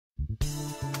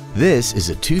This is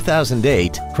a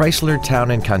 2008 Chrysler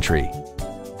Town & Country.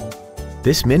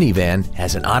 This minivan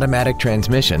has an automatic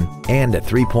transmission and a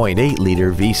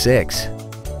 3.8-liter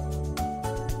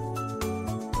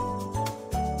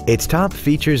V6. Its top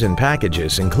features and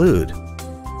packages include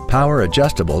power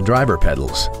adjustable driver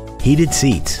pedals, heated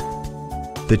seats,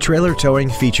 the trailer towing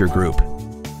feature group,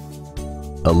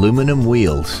 aluminum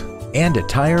wheels, and a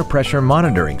tire pressure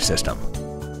monitoring system.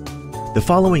 The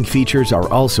following features are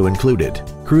also included: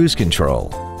 cruise control,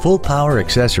 full power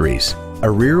accessories,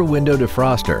 a rear window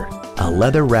defroster, a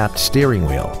leather-wrapped steering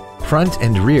wheel, front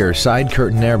and rear side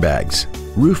curtain airbags,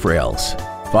 roof rails,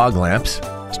 fog lamps,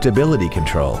 stability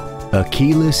control, a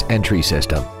keyless entry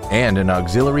system, and an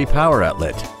auxiliary power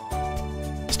outlet.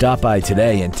 Stop by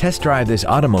today and test drive this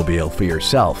automobile for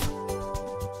yourself.